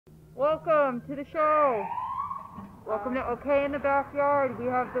Welcome to the show. Welcome to OK in the Backyard. We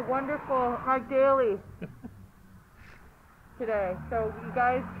have the wonderful Mike Dailey today. So you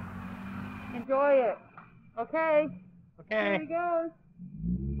guys enjoy it. Okay. Okay. Here he goes.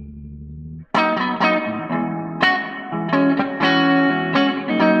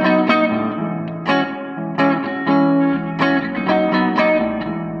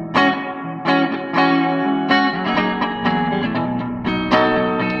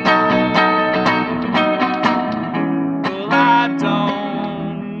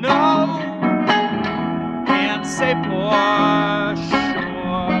 Say for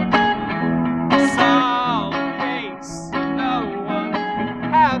sure, some case no one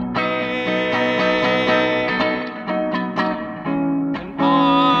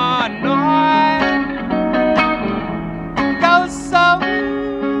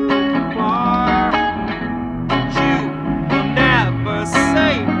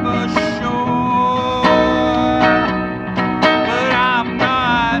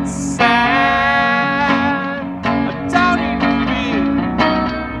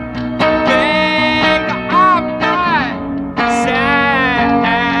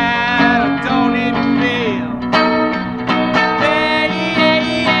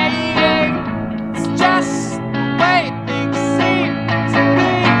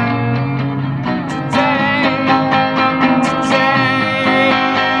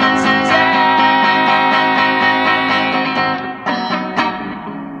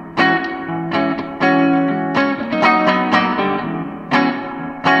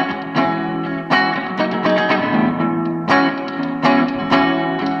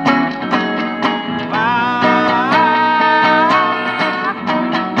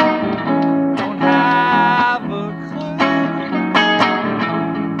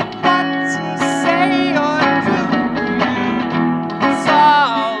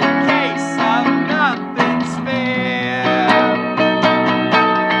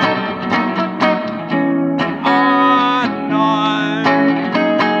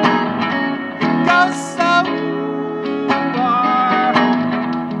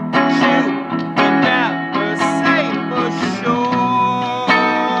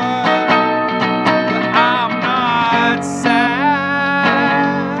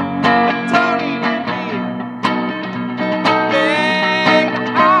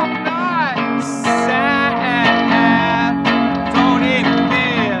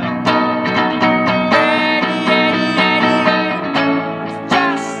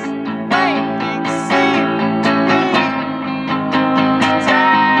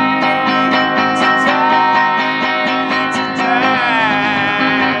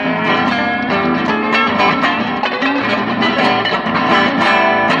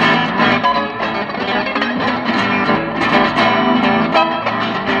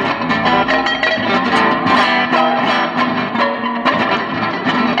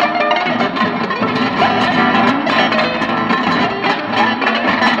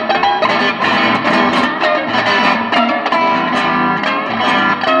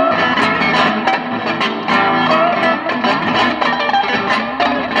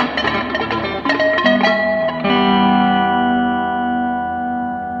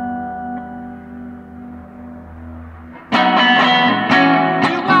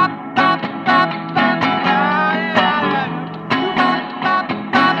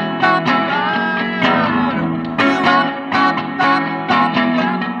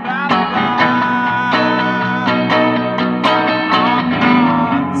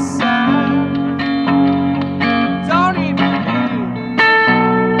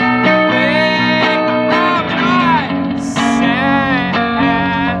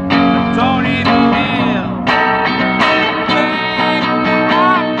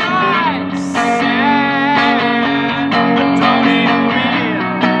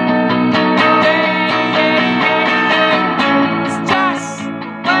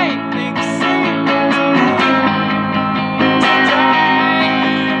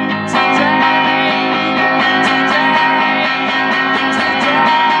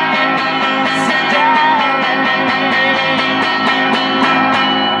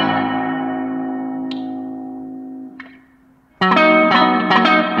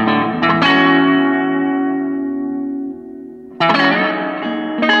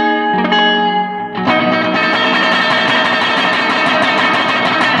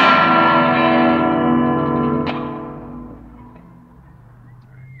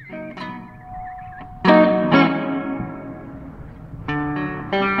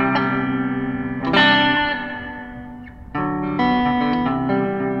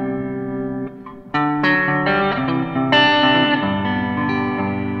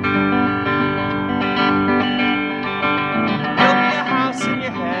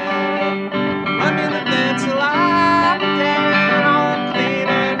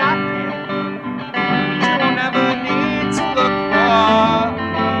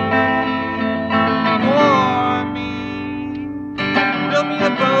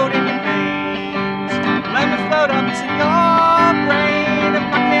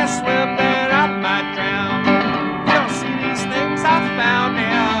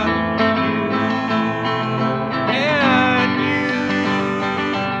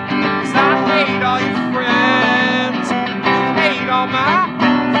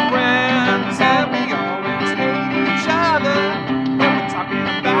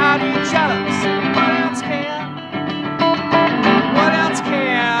about each other. So what else can? What else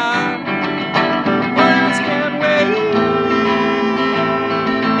can? What else can we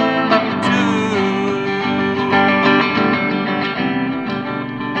do?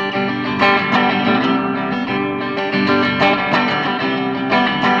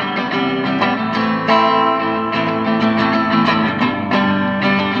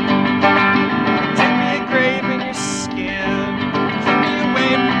 Take me a grave in your skin. Keep me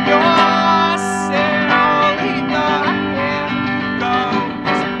away from yourself. Even though I can't go.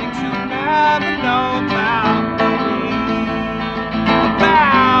 Some things you'll never know about me.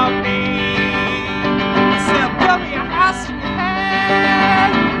 About me. So build me a house in your head.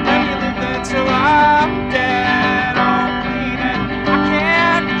 Let me live there till I'm dead. All clean and I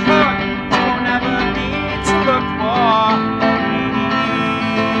can't cook. You won't ever need to look for me.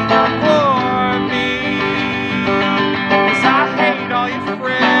 For me. 'Cause I hate all your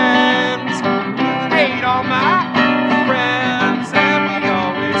friends. You hate all my friends. And we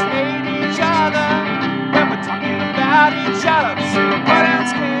always hate each other when we're talking about each other. So what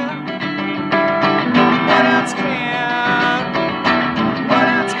else can? What else can? What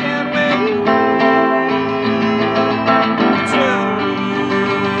else can we do?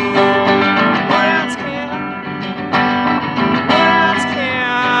 What else can? What else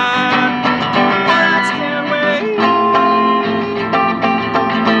can? What else can we do?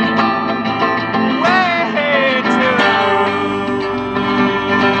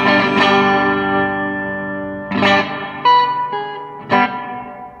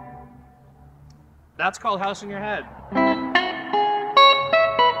 That's called House in Your Head.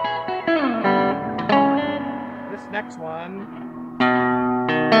 This next one.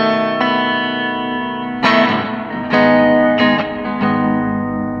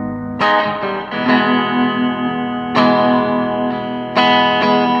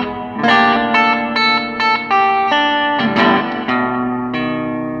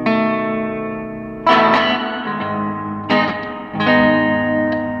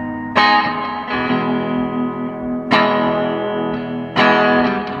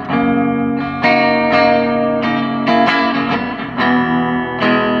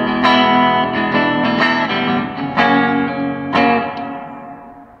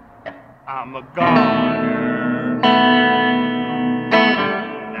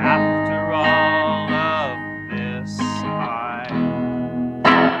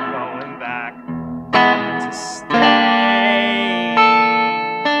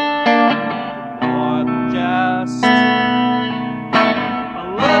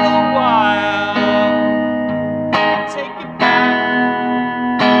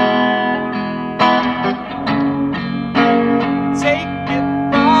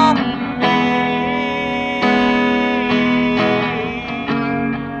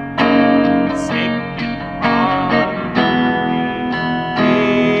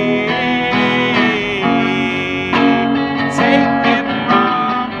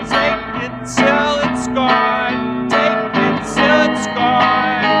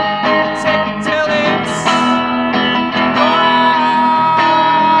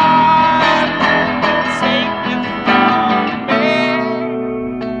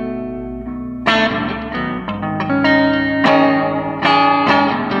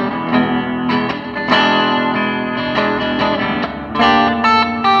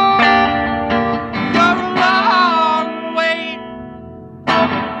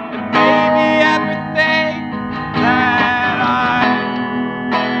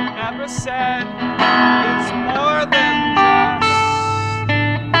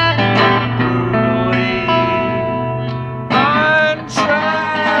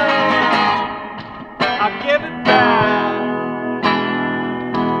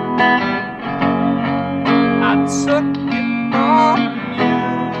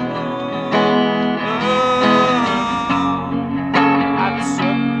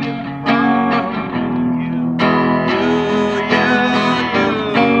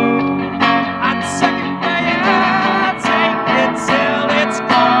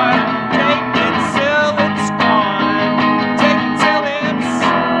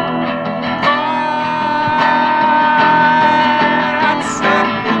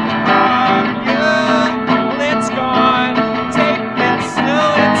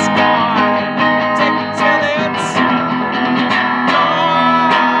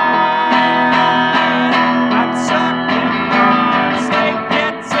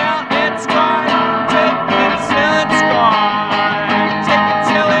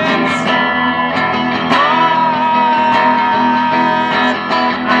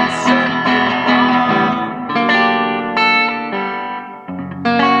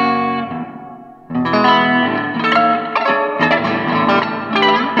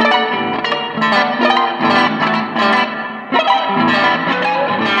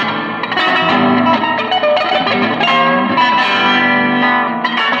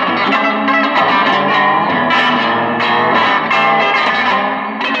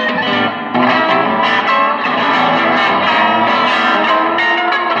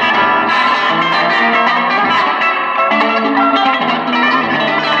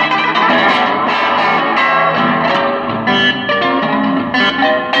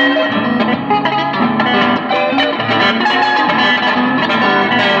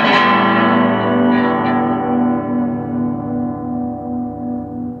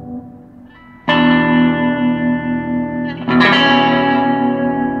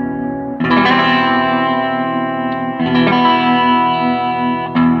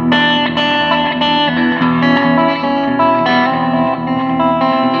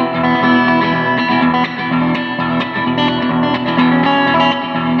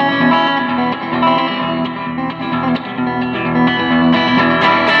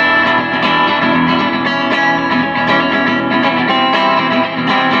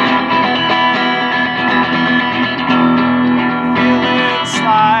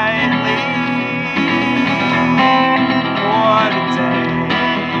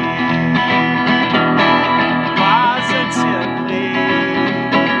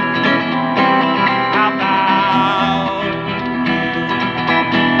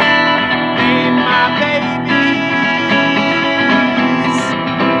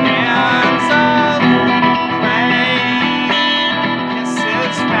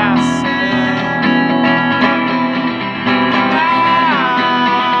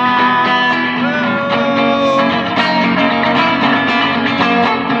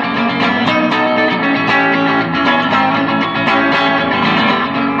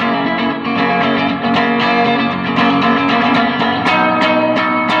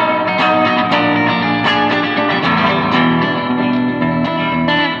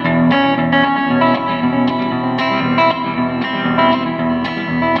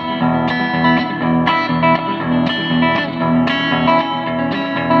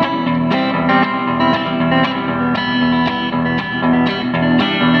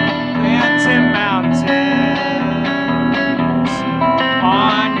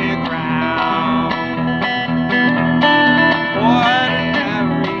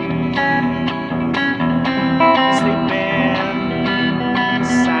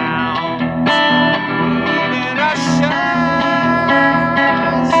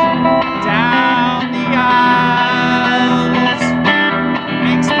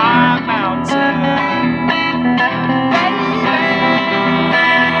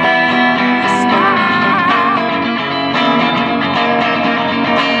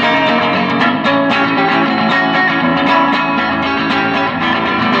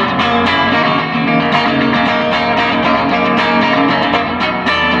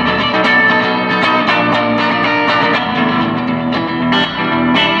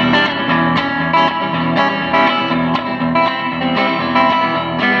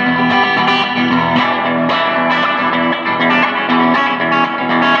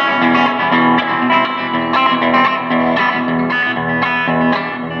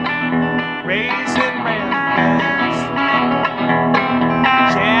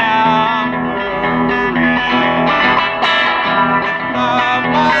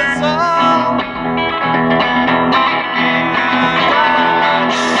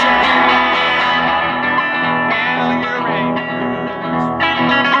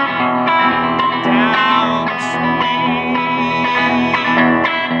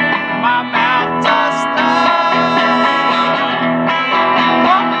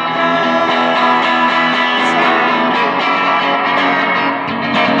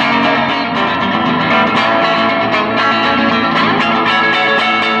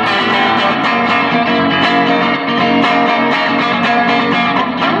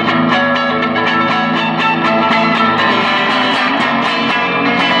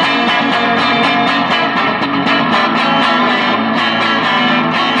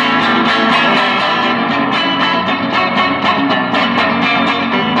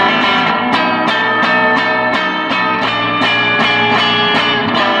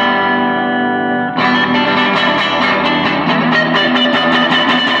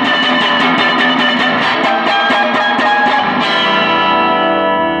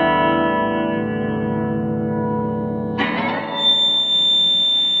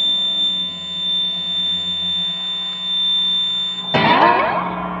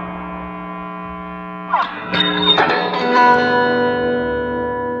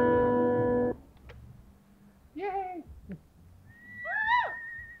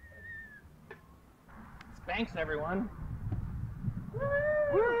 everyone.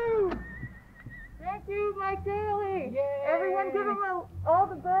 Woo! Thank you, Mike Dailey. Yay! Everyone give him all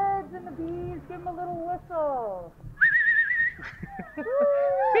the birds and the bees, give him a little whistle. Beep!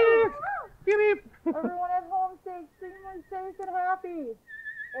 Beep, beep. Everyone at home stay extremely safe and happy.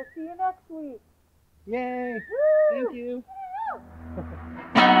 I'll see you next week. Yay! Woo! Thank you.